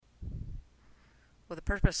Well, the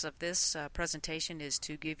purpose of this presentation is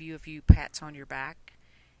to give you a few pats on your back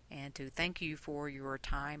and to thank you for your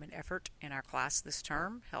time and effort in our class this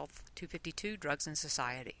term, Health 252, Drugs and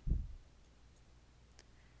Society.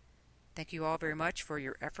 Thank you all very much for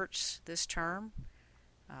your efforts this term.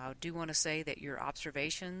 I do want to say that your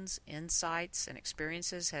observations, insights, and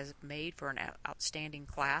experiences have made for an outstanding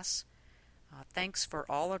class. Thanks for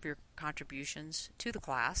all of your contributions to the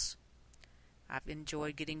class. I've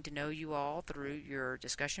enjoyed getting to know you all through your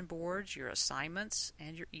discussion boards, your assignments,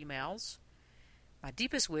 and your emails. My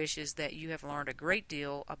deepest wish is that you have learned a great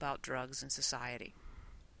deal about drugs and society.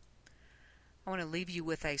 I want to leave you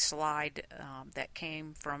with a slide that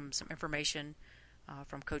came from some information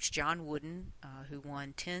from Coach John Wooden, who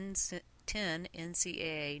won 10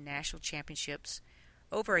 NCAA national championships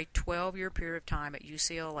over a 12-year period of time at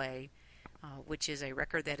UCLA, which is a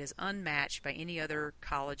record that is unmatched by any other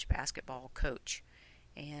college basketball coach.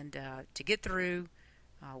 And to get through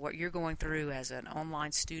what you're going through as an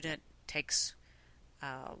online student takes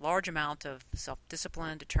a large amount of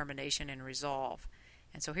self-discipline, determination, and resolve.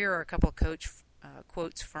 And so here are a couple of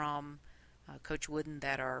quotes from Coach Wooden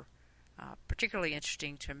that are particularly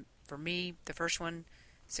interesting for me. The first one,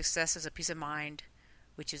 success is a peace of mind,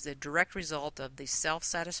 which is the direct result of the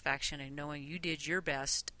self-satisfaction in knowing you did your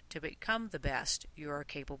best to become the best you are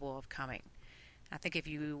capable of coming. I think if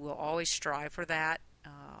you will always strive for that,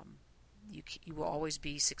 you will always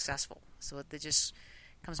be successful. So it just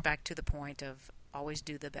comes back to the point of always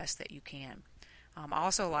do the best that you can. I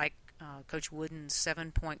also like Coach Wooden's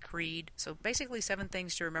 7-point creed. So basically 7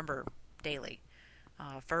 things to remember daily.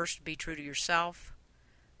 First, be true to yourself.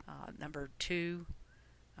 Number 2,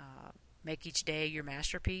 make each day your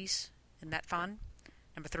masterpiece. Isn't that fun?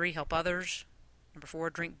 Number 3, help others. Number 4,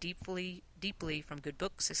 drink deeply from good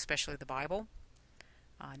books, especially the Bible.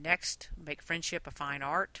 Next, make friendship a fine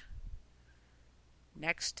art.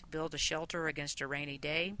 Next, build a shelter against a rainy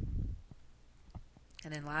day.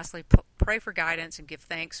 And then lastly, pray for guidance and give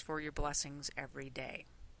thanks for your blessings every day.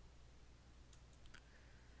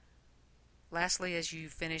 Lastly, as you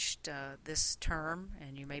finished this term,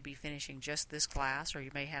 and you may be finishing just this class, or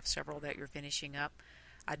you may have several that you're finishing up,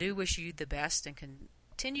 I do wish you the best and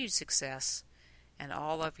continued success in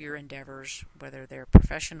all of your endeavors, whether they're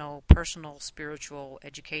professional, personal, spiritual,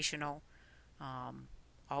 educational,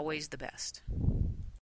 always the best.